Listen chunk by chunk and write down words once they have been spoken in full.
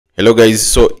Hello guys,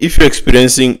 so if you're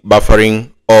experiencing buffering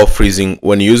or freezing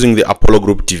when using the Apollo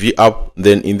Group TV app,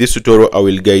 then in this tutorial I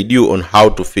will guide you on how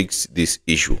to fix this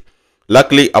issue.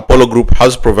 Luckily, Apollo Group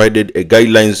has provided a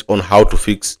guidelines on how to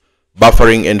fix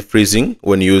buffering and freezing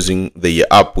when using the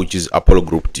app, which is Apollo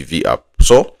Group TV app.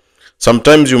 So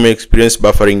sometimes you may experience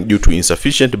buffering due to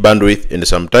insufficient bandwidth and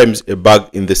sometimes a bug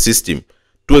in the system.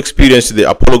 To experience the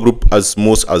Apollo Group as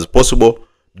smooth as possible,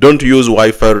 don't use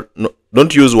Wi-Fi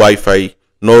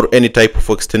nor any type of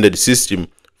extended system.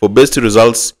 For best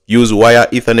results, use wire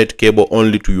Ethernet cable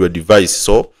only to your device.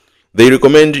 So they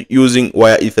recommend using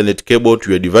wire Ethernet cable to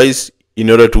your device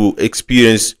in order to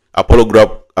experience Apollo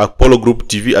Group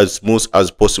TV as smooth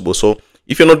as possible. So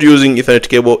if you're not using Ethernet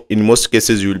cable, in most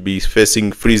cases you will be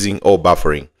facing freezing or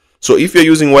buffering. So if you're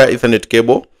using wire Ethernet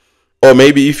cable, or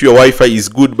maybe if your Wi-Fi is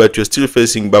good but you're still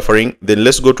facing buffering, then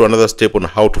let's go to another step on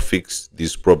how to fix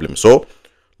this problem. So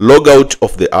log out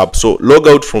of the app. So log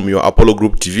out from your Apollo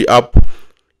Group TV app,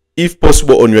 if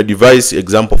possible on your device,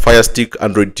 example Firestick,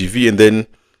 Android TV, and then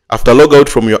after log out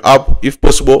from your app, if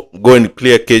possible, go and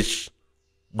clear cache,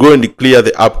 go and clear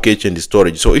the app cache and the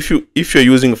storage. So if you're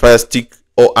using Firestick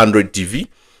or Android TV,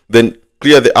 then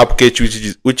clear the app cache,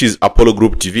 which is Apollo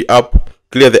Group TV app,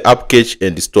 clear the app cache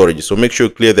and the storage. So make sure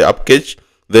you clear the app cache,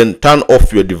 then turn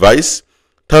off your device,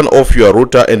 turn off your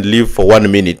router and leave for 1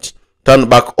 minute. Turn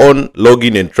back on, log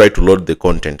in and try to load the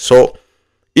content. So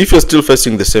if you're still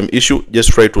facing the same issue, just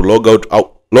try to log out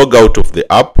of the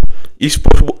app. If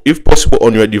possible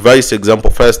on your device,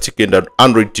 example Firestick and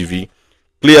Android TV,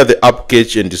 clear the app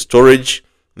cache and the storage,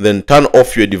 then turn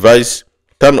off your device,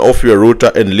 turn off your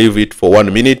router and leave it for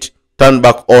 1 minute. Turn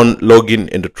back on, log in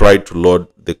and try to load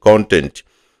the content.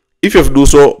 If you do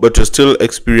so but you're still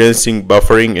experiencing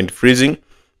buffering and freezing,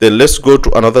 then let's go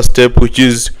to another step, which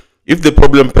is if the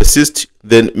problem persists,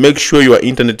 then make sure your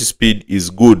internet speed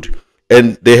is good.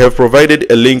 And they have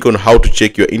provided a link on how to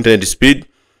check your internet speed.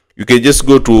 You can just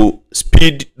go to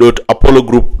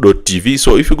speed.apollogroup.tv.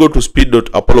 So if you go to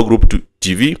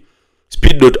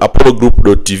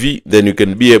speed.apollogroup.tv, then you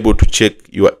can be able to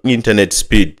check your internet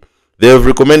speed. They have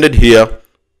recommended here,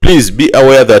 please be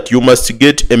aware that you must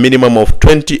get a minimum of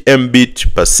 20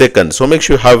 Mbit per second. So make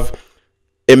sure you have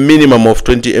a minimum of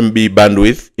 20 MB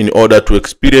bandwidth in order to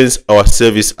experience our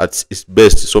service at its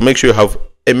best. So make sure you have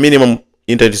a minimum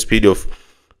internet speed of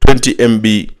 20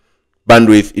 MB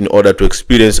bandwidth in order to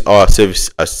experience our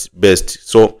service as best.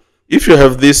 So if you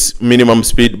have this minimum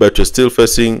speed but you're still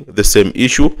facing the same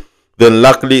issue, then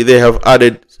luckily they have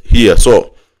added here.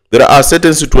 So there are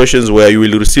certain situations where you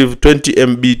will receive 20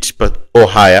 MB or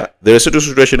higher. There are certain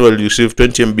situations where you receive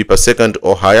 20 MB per second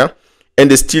or higher and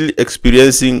still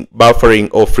experiencing buffering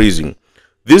or freezing.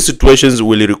 These situations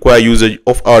will require usage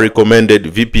of our recommended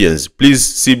VPNs. Please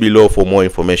see below for more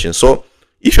information. So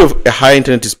if you have a high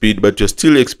internet speed but you're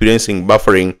still experiencing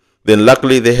buffering, then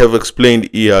luckily they have explained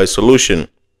here a solution.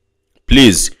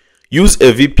 Please use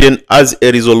a VPN as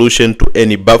a resolution to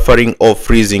any buffering or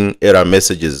freezing error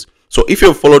messages. So if you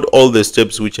have followed all the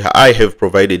steps which I have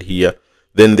provided here,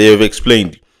 then they have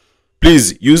explained.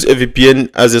 Please use a VPN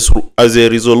as a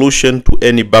resolution to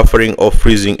any buffering or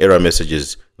freezing error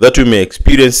messages that you may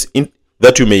experience.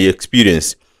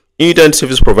 Internet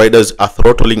service providers are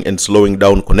throttling and slowing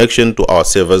down connection to our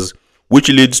servers, which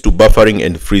leads to buffering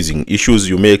and freezing issues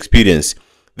you may experience.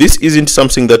 This isn't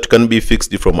something that can be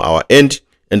fixed from our end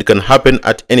and can happen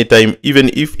at any time, even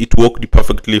if it worked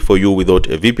perfectly for you without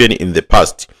a VPN in the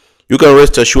past. You can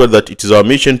rest assured that it is our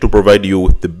mission to provide you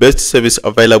with the best service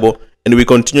available, and we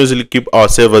continuously keep our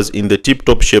servers in the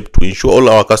tip-top shape to ensure all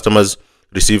our customers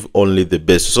receive only the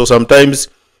best. So sometimes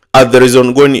there is an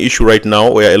ongoing issue right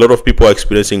now where a lot of people are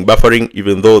experiencing buffering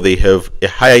even though they have a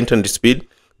higher internet speed,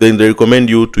 then they recommend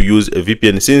you to use a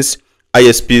VPN since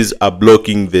ISPs are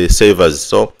blocking the servers.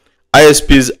 So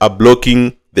ISPs are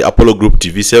blocking the Apollo Group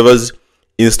TV servers.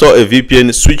 Install a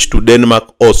VPN, switch to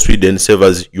Denmark or Sweden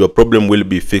servers, your problem will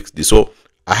be fixed. So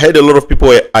I heard a lot of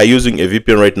people are using a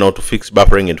VPN right now to fix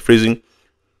buffering and freezing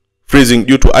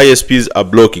due to ISPs are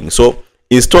blocking. So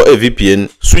install a VPN,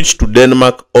 switch to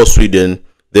Denmark or Sweden,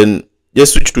 then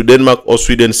just switch to Denmark or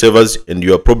Sweden servers and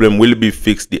your problem will be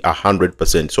fixed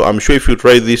 100%. So I'm sure if you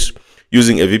try this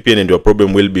using a VPN and your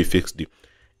problem will be fixed.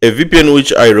 A VPN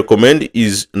which I recommend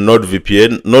is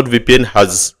NordVPN. NordVPN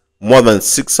has more than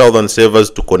 6,000 servers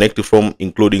to connect from,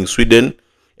 including Sweden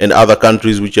and other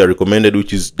countries which are recommended,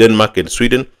 which is Denmark and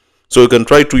Sweden. So you can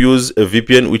try to use a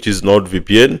VPN which is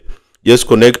NordVPN. Just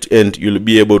connect and you'll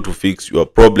be able to fix your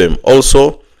problem.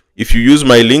 Also, if you use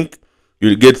my link,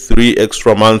 you'll get 3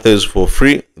 extra months for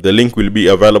free. The link will be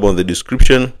available in the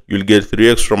description. You'll get 3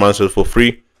 extra months for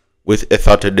free with a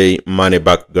 30-day money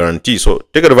back guarantee. So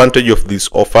take advantage of this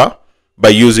offer by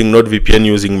using NordVPN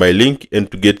using my link, and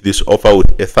to get this offer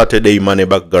with a 30-day money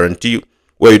back guarantee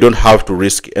where you don't have to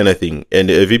risk anything,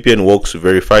 and a VPN works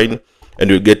very fine,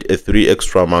 and you get a 3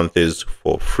 extra months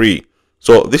for free.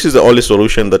 So this is the only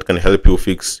solution that can help you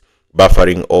fix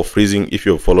buffering or freezing if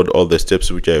you have followed all the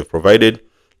steps which I have provided,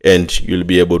 and you'll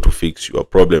be able to fix your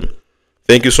problem.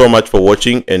 Thank you so much for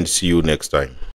watching, and see you next time.